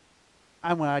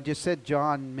 And when I just said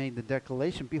John made the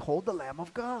declaration, behold the Lamb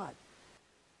of God.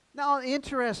 Now,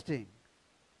 interesting.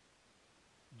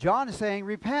 John is saying,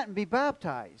 repent and be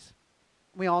baptized.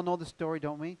 We all know the story,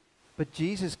 don't we? But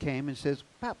Jesus came and says,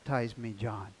 baptize me,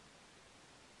 John.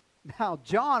 Now,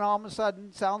 John all of a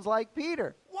sudden sounds like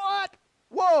Peter. What?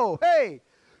 Whoa, hey,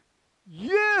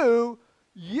 you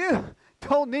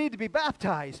don't need to be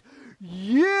baptized.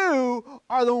 You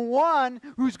are the one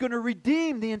who's going to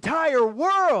redeem the entire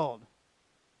world.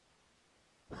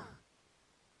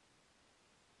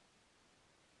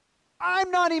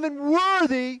 I'm not even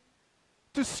worthy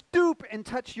to stoop and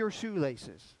touch your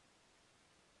shoelaces.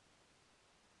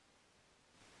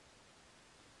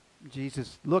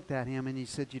 Jesus looked at him and he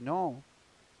said, you know,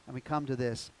 and we come to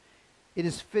this, it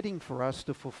is fitting for us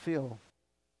to fulfill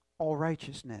all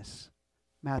righteousness.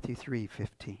 Matthew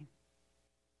 3:15.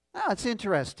 Now, it's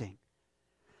interesting.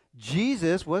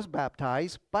 Jesus was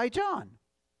baptized by John.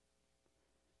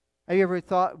 Have you ever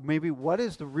thought, maybe what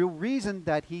is the real reason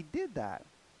that he did that?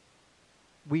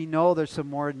 We know there's some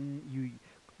more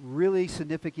really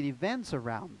significant events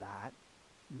around that.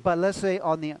 But let's say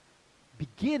on the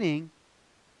beginning,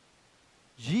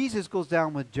 Jesus goes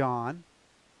down with John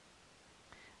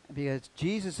because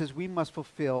Jesus says we must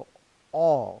fulfill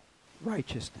all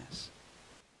righteousness.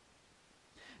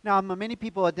 Now, many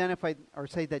people identify or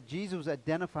say that Jesus was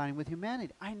identifying with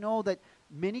humanity. I know that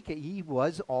he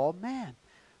was all man,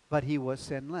 but he was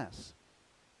sinless.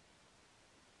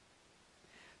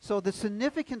 So the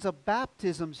significance of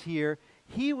baptisms here,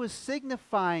 he was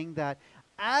signifying that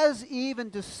as even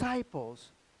disciples,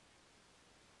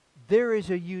 there is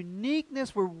a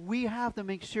uniqueness where we have to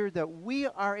make sure that we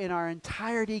are in our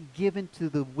entirety given to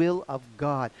the will of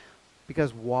God.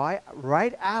 Because why?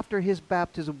 Right after his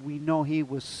baptism, we know he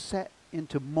was set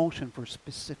into motion for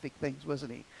specific things,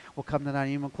 wasn't he? We'll come to that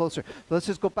even closer. So let's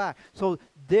just go back. So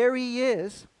there he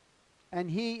is,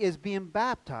 and he is being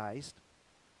baptized.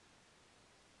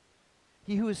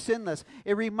 He who is sinless.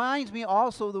 It reminds me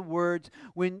also of the words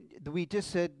when we just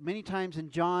said many times in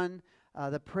John,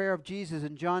 the prayer of Jesus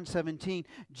in John 17,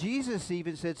 Jesus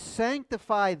even said,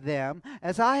 sanctify them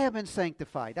as I have been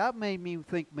sanctified. That made me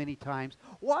think many times,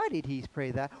 why did he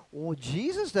pray that? Well,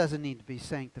 Jesus doesn't need to be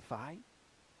sanctified.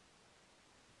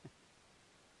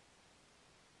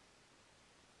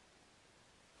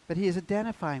 But he is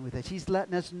identifying with us. He's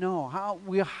letting us know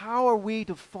how are we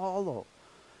to follow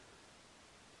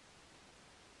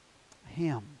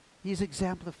him. He's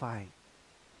exemplifying.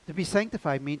 To be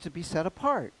sanctified means to be set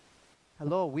apart.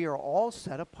 Hello, we are all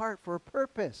set apart for a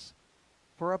purpose,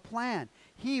 for a plan.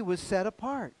 He was set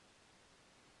apart.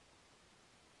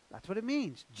 That's what it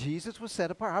means. Jesus was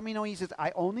set apart. How many know he says,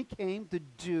 I only came to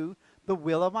do the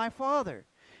will of my Father.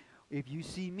 If you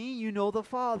see me, you know the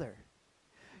Father.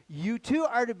 You too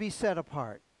are to be set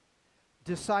apart.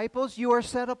 Disciples, you are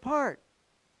set apart.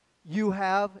 You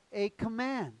have a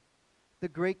command, the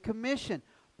Great Commission.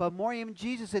 But more even,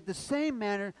 Jesus said, the same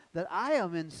manner that I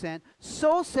am in sent,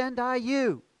 so send I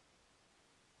you.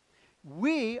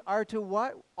 We are to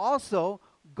what? Also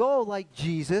go like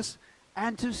Jesus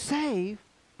and to save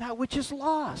that which is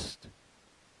lost.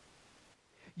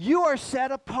 You are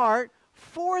set apart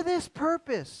for this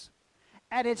purpose.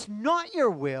 And it's not your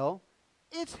will,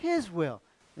 it's His will.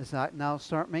 Does that now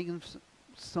start making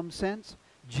some sense?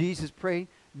 Jesus prayed,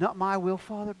 not my will,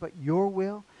 Father, but your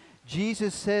will.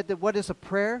 Jesus said that what is a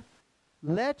prayer?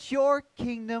 Let your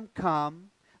kingdom come.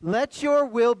 Let your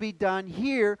will be done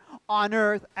here on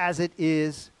earth as it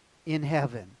is in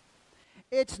heaven.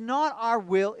 It's not our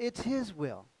will, it's His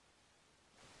will.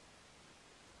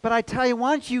 But I tell you,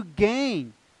 once you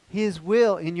gain His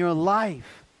will in your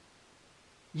life,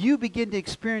 you begin to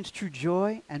experience true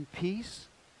joy and peace.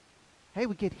 Hey,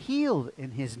 we get healed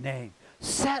in His name,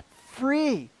 set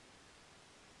free.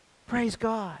 Praise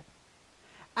God.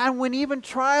 And when even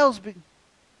trials,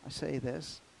 I say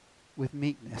this with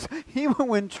meekness, even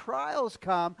when trials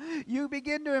come, you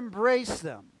begin to embrace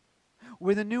them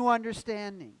with a new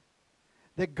understanding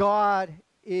that God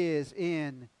is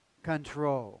in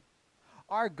control.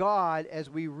 Our God, as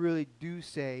we really do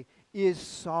say, is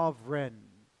sovereign.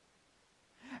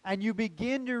 And you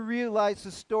begin to realize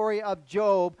the story of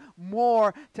Job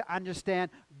more to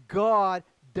understand God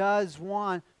does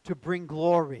want to bring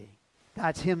glory.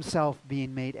 That's Himself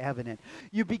being made evident.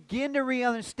 You begin to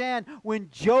re-understand when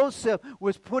Joseph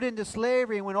was put into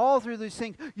slavery and when all through these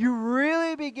things, you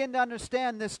really begin to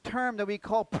understand this term that we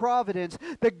call providence,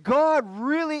 that God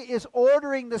really is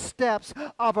ordering the steps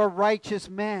of a righteous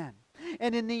man.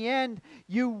 And in the end,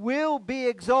 you will be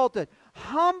exalted.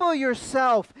 Humble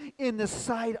yourself in the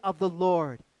sight of the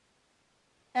Lord.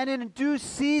 And in due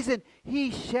season,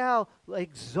 He shall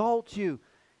exalt you.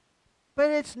 But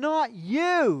it's not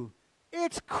you.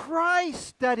 It's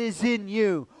Christ that is in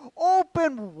you.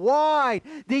 Open wide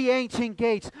the ancient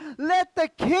gates. Let the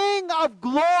King of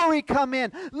glory come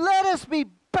in. Let us be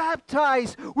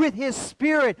baptized with His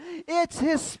Spirit. It's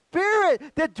His Spirit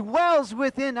that dwells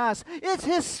within us. It's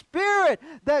His Spirit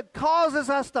that causes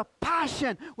us the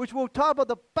passion, which we'll talk about,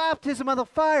 the baptism of the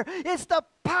fire. It's the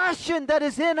passion that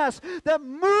is in us that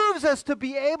moves us to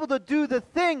be able to do the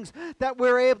things that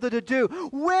we're able to do.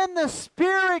 When the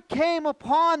Spirit came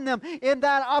upon them in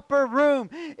that upper room,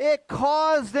 it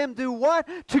caused them to what?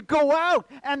 To go out,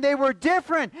 and they were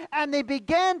different, and they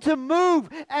began to move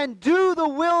and do the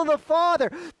will of the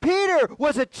Father. Peter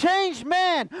was a changed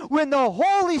man when the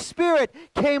Holy Spirit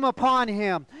came upon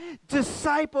him.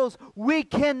 Disciples, we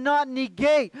cannot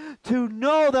negate to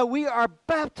know that we are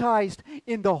baptized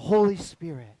in the Holy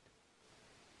Spirit.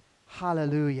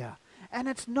 Hallelujah. And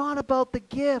it's not about the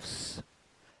gifts.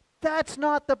 That's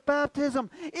not the baptism.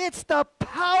 It's the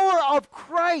power of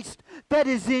Christ that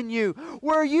is in you,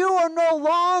 where you are no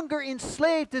longer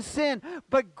enslaved to sin,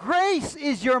 but grace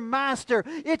is your master.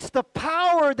 It's the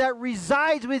power that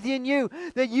resides within you,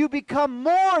 that you become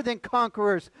more than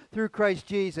conquerors through Christ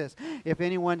Jesus. If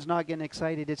anyone's not getting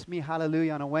excited, it's me.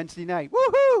 Hallelujah on a Wednesday night.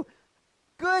 Woohoo!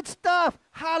 Good stuff.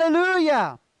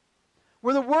 Hallelujah.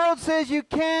 Where the world says you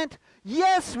can't,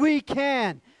 yes, we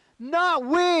can. Not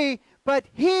we, but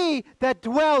He that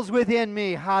dwells within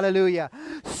me. Hallelujah.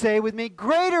 Say with me,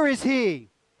 greater is He.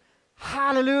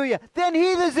 Hallelujah. Than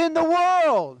he that's in the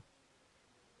world.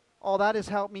 Oh, that has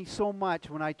helped me so much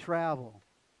when I travel.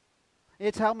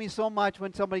 It's helped me so much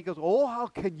when somebody goes, oh, how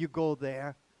can you go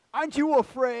there? Aren't you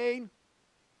afraid?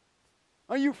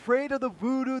 Are you afraid of the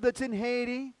voodoo that's in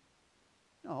Haiti?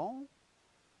 No.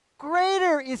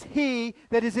 Greater is He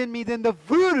that is in me than the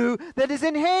voodoo that is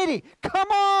in Haiti. Come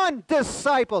on,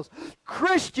 disciples.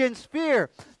 Christians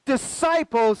fear.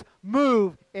 Disciples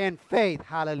move in faith.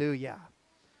 Hallelujah.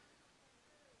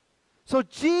 So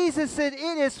Jesus said it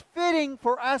is fitting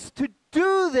for us to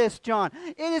do this, John.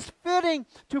 It is fitting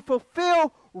to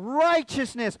fulfill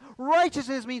righteousness.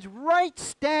 Righteousness means right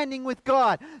standing with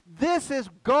God. This is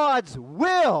God's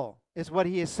will, is what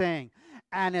He is saying.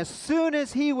 And as soon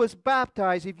as He was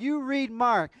baptized, if you read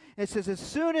Mark, it says as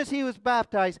soon as He was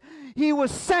baptized, He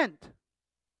was sent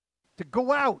to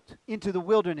go out into the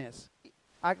wilderness.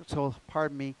 So,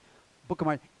 pardon me, Book of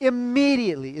Mark.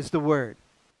 Immediately is the word.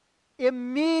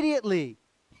 Immediately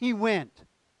He went.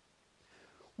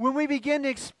 When we begin to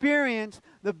experience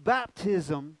the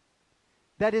baptism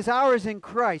that is ours in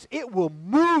Christ, it will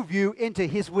move you into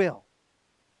His will.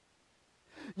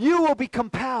 You will be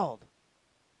compelled.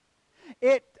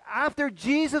 After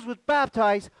Jesus was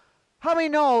baptized, how many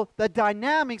know the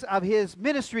dynamics of His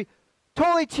ministry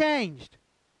totally changed?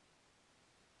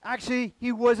 Actually,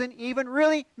 He wasn't even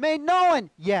really made known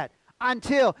yet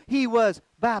until He was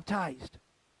baptized.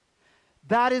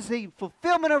 That is the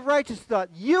fulfillment of righteousness.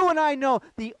 You and I know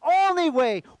the only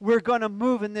way we're going to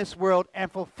move in this world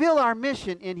and fulfill our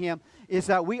mission in Him is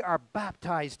that we are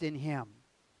baptized in Him.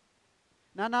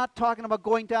 Now, I'm not talking about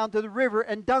going down to the river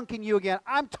and dunking you again.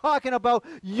 I'm talking about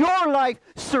your life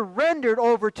surrendered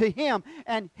over to Him,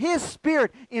 and His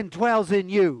Spirit indwells in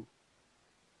you.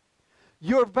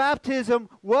 Your baptism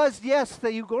was, yes,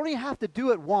 that you only have to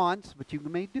do it once, but you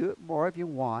may do it more if you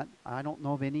want. I don't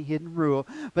know of any hidden rule.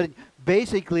 But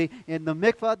basically, in the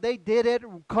mikvah, they did it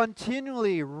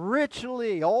continually,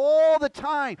 ritually, all the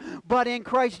time. But in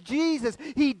Christ Jesus,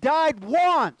 He died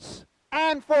once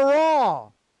and for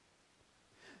all.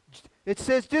 It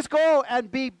says, just go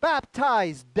and be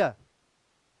baptized.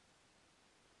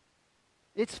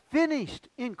 It's finished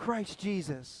in Christ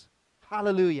Jesus.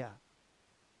 Hallelujah.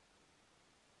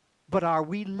 But are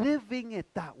we living it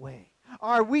that way?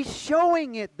 Are we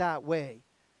showing it that way?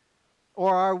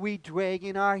 Or are we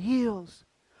dragging our heels?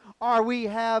 Are we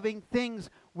having things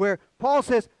where Paul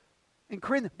says in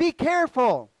Corinthians, be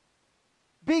careful.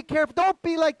 Be careful. Don't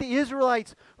be like the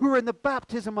Israelites who were in the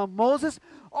baptism of Moses.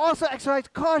 Also exercise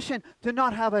caution to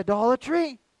not have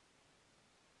idolatry.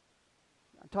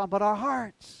 I'm talking about our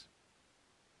hearts.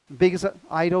 The biggest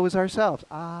idol is ourselves.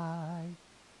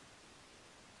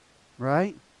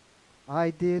 Right?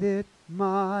 I did it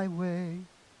my way.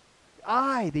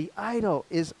 The idol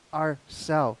is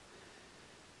ourself.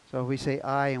 So if we say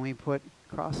I and we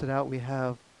cross it out, we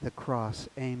have the cross.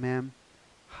 Amen.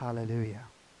 Hallelujah.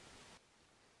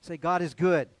 Say, God is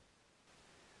good.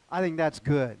 I think that's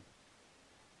good.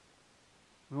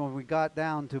 When we got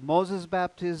down to Moses'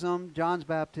 baptism, John's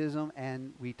baptism,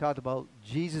 and we talked about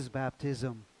Jesus'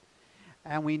 baptism,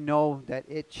 and we know that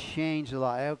it changed a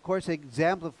lot. And of course,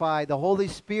 exemplified the Holy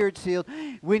Spirit sealed.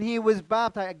 When He was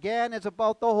baptized, again, it's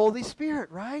about the Holy Spirit,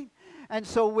 right? And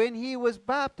so when He was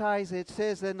baptized, it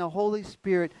says then the Holy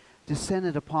Spirit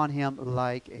descended upon Him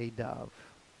like a dove.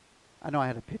 I know I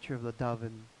had a picture of the dove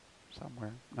in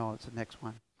somewhere. No, it's the next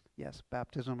one. Yes,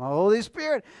 baptism of the Holy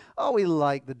Spirit. Oh, we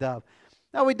like the dove.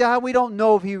 Now, we don't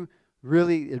know if He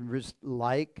really was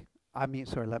like, pardon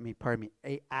me,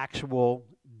 a actual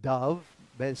dove,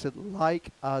 but it's like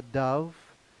a dove.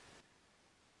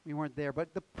 We weren't there,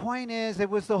 but the point is, it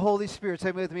was the Holy Spirit.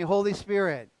 Say with me, Holy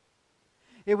Spirit.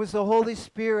 It was the Holy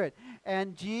Spirit.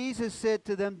 And Jesus said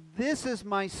to them, this is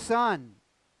my Son,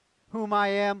 whom I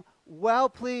am well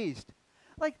pleased.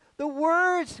 Like the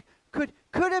words, could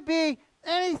it be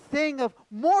anything of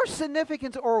more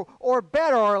significance or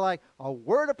better, or like a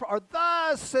word of, or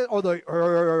thus, or the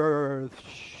earth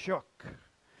shook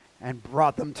and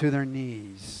brought them to their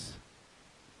knees.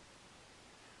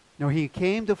 No, He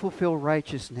came to fulfill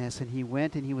righteousness, and He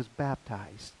went and He was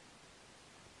baptized.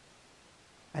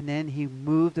 And then He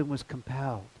moved and was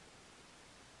compelled.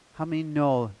 How many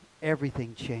know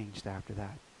everything changed after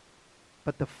that?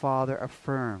 But the Father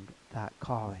affirmed that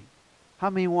calling.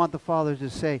 How many want the Father to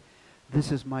say,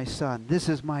 this is my Son, this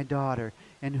is my daughter,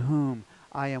 in whom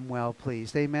I am well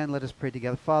pleased? Amen. Let us pray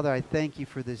together. Father, I thank You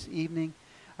for this evening.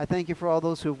 I thank You for all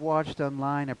those who have watched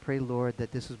online. I pray, Lord,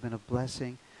 that this has been a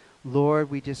blessing. Lord,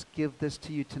 we just give this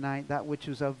to You tonight, that which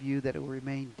is of You, that it will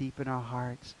remain deep in our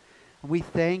hearts. And we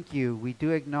thank You. We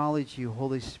do acknowledge You,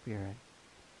 Holy Spirit,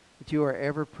 that You are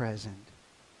ever present.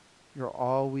 You're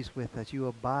always with us. You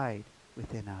abide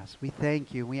within us. We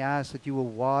thank You. We ask that You will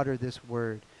water this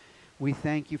word. We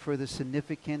thank You for the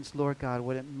significance, Lord God,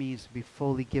 what it means to be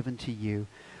fully given to You.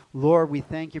 Lord, we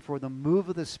thank You for the move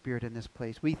of the Spirit in this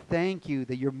place. We thank You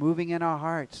that You're moving in our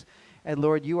hearts. And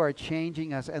Lord, You are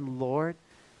changing us. And Lord,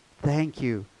 thank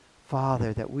You,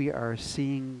 Father, that we are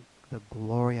seeing the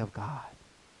glory of God.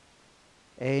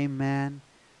 Amen.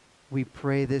 We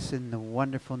pray this in the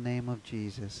wonderful name of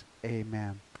Jesus.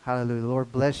 Amen. Hallelujah.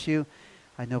 Lord bless you.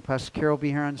 I know Pastor Carol will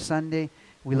be here on Sunday.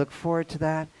 We look forward to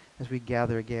that as we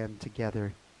gather again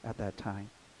together at that time.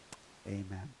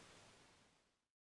 Amen.